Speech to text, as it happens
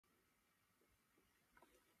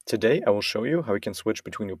Today I will show you how you can switch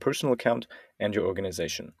between your personal account and your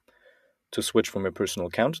organization. To switch from your personal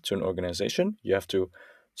account to an organization, you have to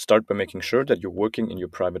start by making sure that you're working in your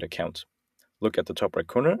private account. Look at the top right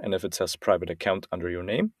corner, and if it says private account under your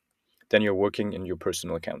name, then you're working in your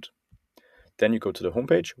personal account. Then you go to the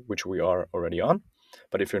homepage, which we are already on,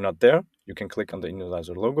 but if you're not there, you can click on the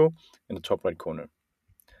Enalyzer logo in the top right corner.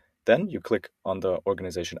 Then you click on the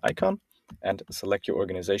organization icon and select your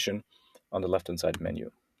organization on the left-hand side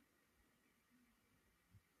menu.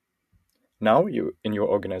 Now you're in your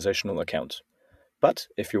organizational account. But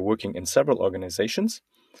if you're working in several organizations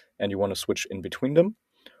and you want to switch in between them,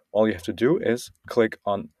 all you have to do is click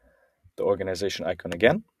on the organization icon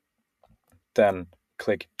again, then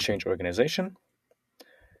click Change Organization,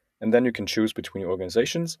 and then you can choose between your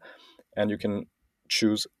organizations and you can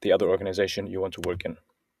choose the other organization you want to work in.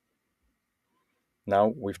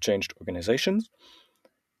 Now we've changed organizations,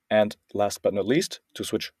 and last but not least, to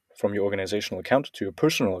switch from your organizational account to your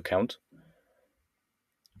personal account,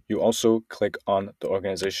 you also click on the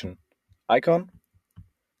organization icon,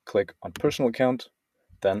 click on personal account,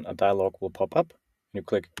 then a dialog will pop up. You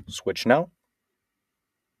click Switch Now,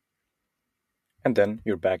 and then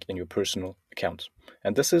you're back in your personal account.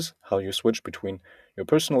 And this is how you switch between your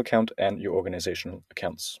personal account and your organizational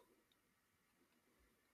accounts.